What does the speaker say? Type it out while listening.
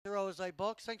as they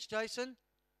box. Thanks, Jason.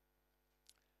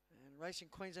 And Racing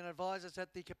Queensland advises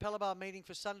that the Capella Bar meeting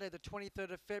for Sunday, the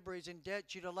 23rd of February, is in doubt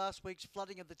due to last week's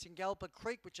flooding of the Tingalpa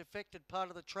Creek, which affected part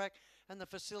of the track and the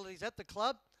facilities at the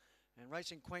club. And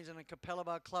Racing Queensland and Capella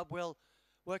Bar Club will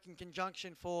work in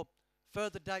conjunction for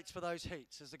further dates for those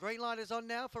heats. As the green light is on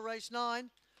now for race 9,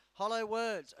 Hollow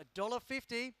Words,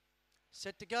 $1.50,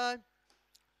 set to go.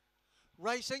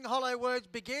 Racing, Hollow Words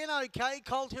began okay.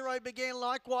 Colt Hero began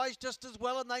likewise just as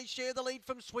well, and they share the lead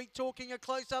from Sweet Talking, a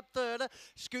close-up third.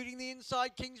 Scooting the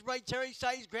inside, Kingsbury Terry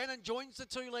saves ground and joins the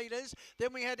 2 leaders.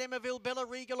 Then we had Emmaville, Bella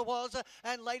Regal was,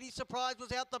 and Lady Surprise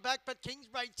was out the back, but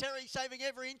Kingsbury Terry saving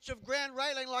every inch of ground,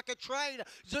 railing like a train.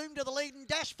 Zoomed to the lead and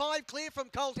dash 5 clear from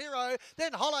Colt Hero.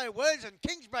 Then Hollow Words and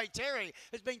Kingsbury Terry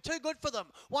has been too good for them.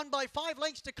 Won by 5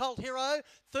 lengths to Colt Hero.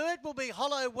 Third will be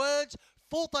Hollow Words.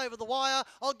 Fourth over the wire,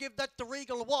 I'll give that to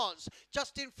Regal Was.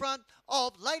 Just in front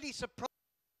of Lady Surprise.